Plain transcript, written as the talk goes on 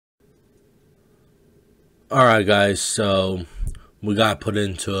Alright guys, so we got put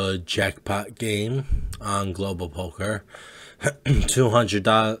into a jackpot game on Global Poker.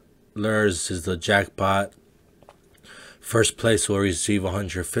 $200 is the jackpot. First place will receive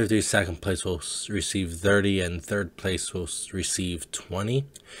 150, second place will receive 30, and third place will receive 20.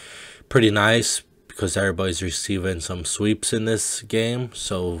 Pretty nice because everybody's receiving some sweeps in this game.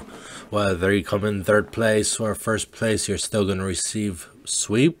 So whether you come in third place or first place, you're still going to receive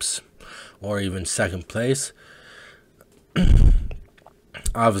sweeps. Or even second place.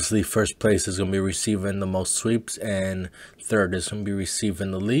 Obviously, first place is going to be receiving the most sweeps, and third is going to be receiving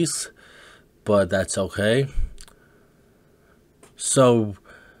the least, but that's okay. So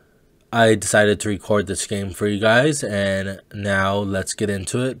I decided to record this game for you guys, and now let's get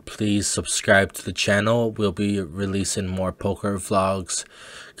into it. Please subscribe to the channel. We'll be releasing more poker vlogs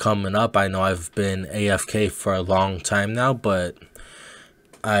coming up. I know I've been AFK for a long time now, but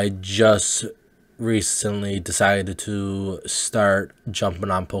I just recently decided to start jumping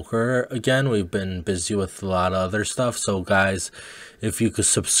on poker again. We've been busy with a lot of other stuff. So guys, if you could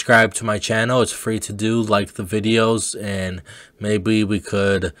subscribe to my channel, it's free to do. Like the videos, and maybe we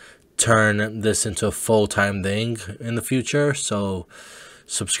could turn this into a full-time thing in the future. So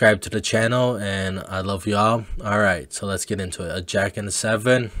subscribe to the channel, and I love y'all. Alright, so let's get into it. A jack and a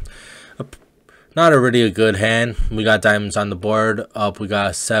 7. Not really a good hand. We got diamonds on the board. Up, we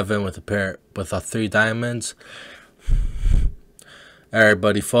got a 7 with a pair with 3 diamonds.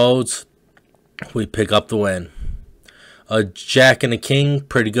 Everybody folds. We pick up the win. A jack and a king,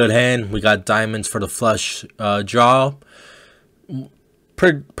 pretty good hand. We got diamonds for the flush draw.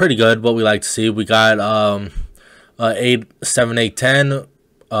 Pretty good. What we like to see. We got 7, 8, 10.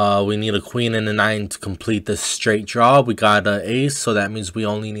 We need a queen and a 9 to complete the straight draw. We got an ace, so that means we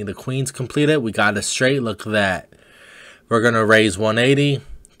only need a queen to complete it. We got a straight. Look at that. We're going to raise 180,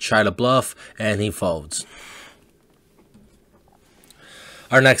 try to bluff, and he folds.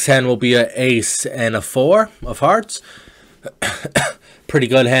 Our next hand will be an ace and a 4 of hearts. Pretty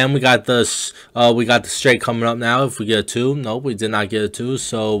good hand. We got the straight coming up now. If we get a 2, nope, we did not get a 2,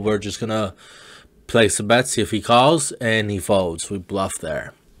 so we're just going to place a bet, see if he calls, and he folds. We bluff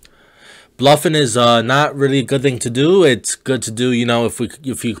there. Bluffing is not really a good thing to do. It's good to do, you know,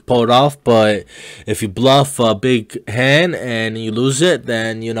 if you pull it off. But if you bluff a big hand and you lose it,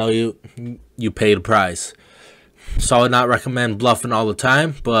 then you know you pay the price. So I would not recommend bluffing all the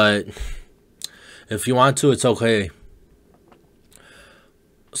time, but if you want to, it's okay.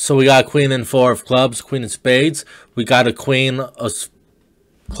 So we got queen and 4 of clubs, queen of spades. We got a queen of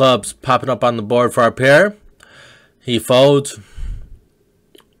clubs popping up on the board for our pair. He folds.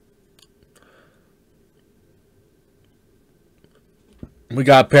 We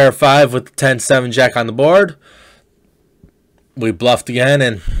got a pair of 5 with 10, 7 jack on the board. We bluffed again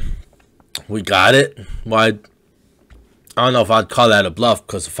and we got it. Well, I don't know if I'd call that a bluff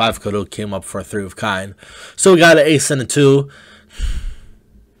because the 5 could have came up for a 3 of kind. So we got an ace and a 2.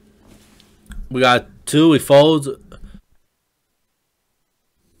 We got 2. We fold.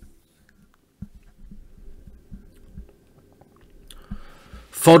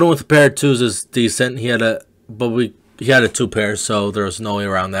 Folding with a pair of 2s is decent. He had a 2 pair, so there was no way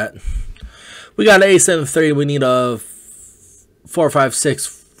around that. We got an ace and a 3. We need a 4, 5,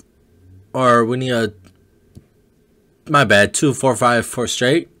 6, or we need a, my bad, 2, 4, 5, 4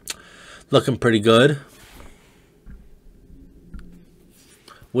 straight. Looking pretty good.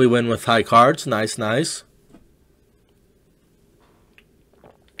 We win with high cards. Nice, nice.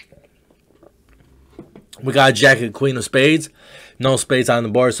 We got a jack and queen of spades. No spades on the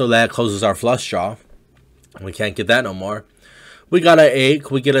board, so that closes our flush draw. We can't get that no more. We got an 8.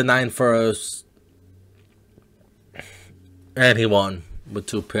 We get a 9 for us. And he won with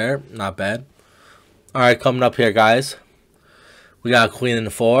 2 pair. Not bad. Alright, coming up here, guys. We got a queen and a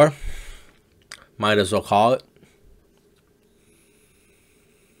 4. Might as well call it.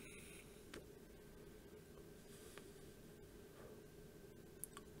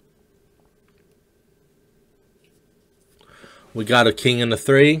 We got a king and a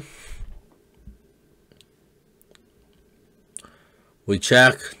 3. We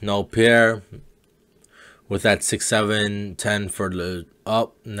check, no pair. With that 6, 7, 10 for the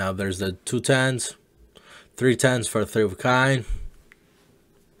up. Now there's the 2 10s. 3 10s for a 3 of a kind.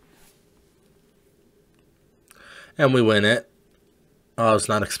 And we win it. I was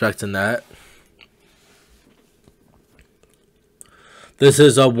not expecting that. This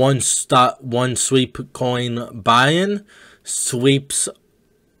is a one sweep coin buy-in. Sweeps,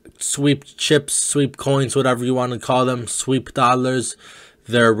 sweep chips, sweep coins, whatever you want to call them, sweep dollars.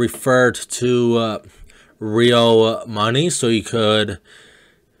 They're referred to real money, so you could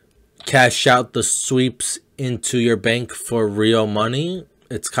cash out the sweeps into your bank for real money.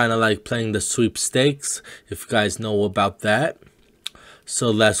 It's kind of like playing the sweepstakes, if you guys know about that.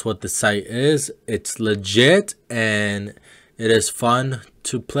 So that's what the site is. It's legit and it is fun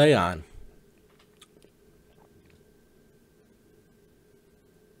to play on.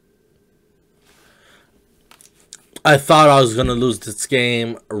 I thought I was going to lose this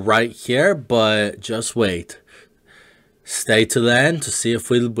game right here, but just wait. Stay to the end to see if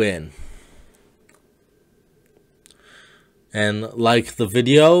we win. And like the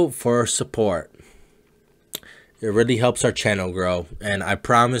video for support. It really helps our channel grow. And I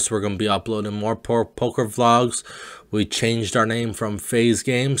promise we're going to be uploading more poker vlogs. We changed our name from FaZe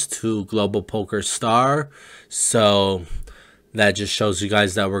Games to Global Poker Star. So that just shows you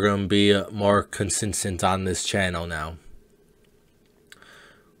guys that we're going to be more consistent on this channel now.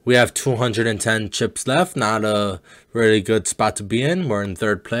 We have 210 chips left. Not a really good spot to be in. We're in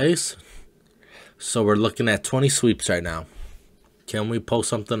 3rd place. So we're looking at 20 sweeps right now. Can we pull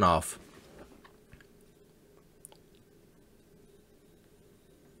something off?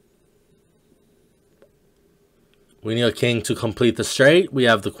 We need a king to complete the straight. We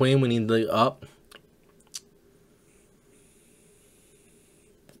have the queen. We need the up.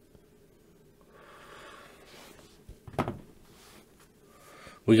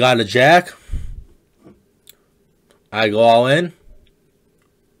 We got a jack. I go all in.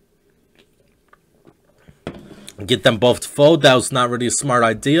 Get them both to fold. That was not really a smart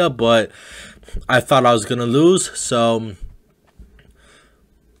idea, but I thought I was going to lose. So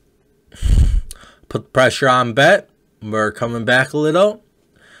put pressure on bet. We're coming back a little.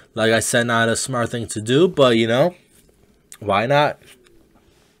 Like I said, not a smart thing to do, but you know, why not?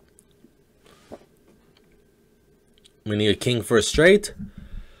 We need a king for a straight.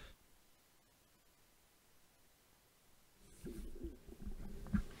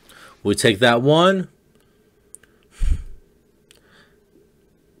 We take that one.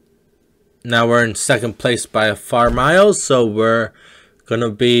 Now we're in 2nd place by a far mile, so we're going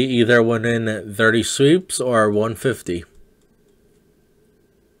to be either winning 30 sweeps or 150.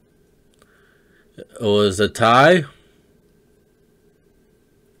 It was a tie.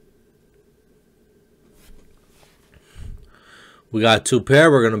 We got 2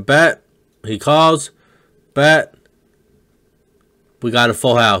 pair. We're going to bet. He calls. Bet. We got a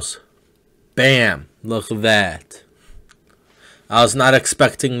full house. Bam. Look at that. I was not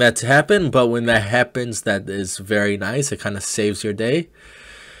expecting that to happen, but when that happens, that is very nice. It kind of saves your day.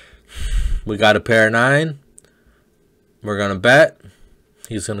 We got a pair of 9. We're going to bet.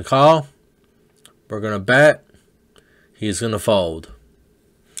 He's going to call. We're going to bet. He's going to fold.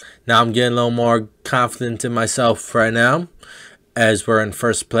 Now I'm getting a little more confident in myself right now as we're in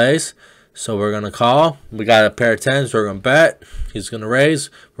 1st place. So we're going to call. We got a pair of 10s. We're going to bet. He's going to raise.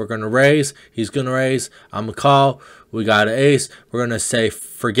 We're going to raise. He's going to raise. I'm going to call. We got an ace. We're going to say,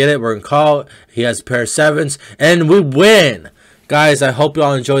 forget it. We're going to call. He has a pair of 7s. And we win. Guys, I hope you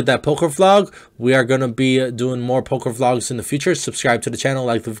all enjoyed that poker vlog. We are going to be doing more poker vlogs in the future. Subscribe to the channel,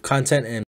 like the content, and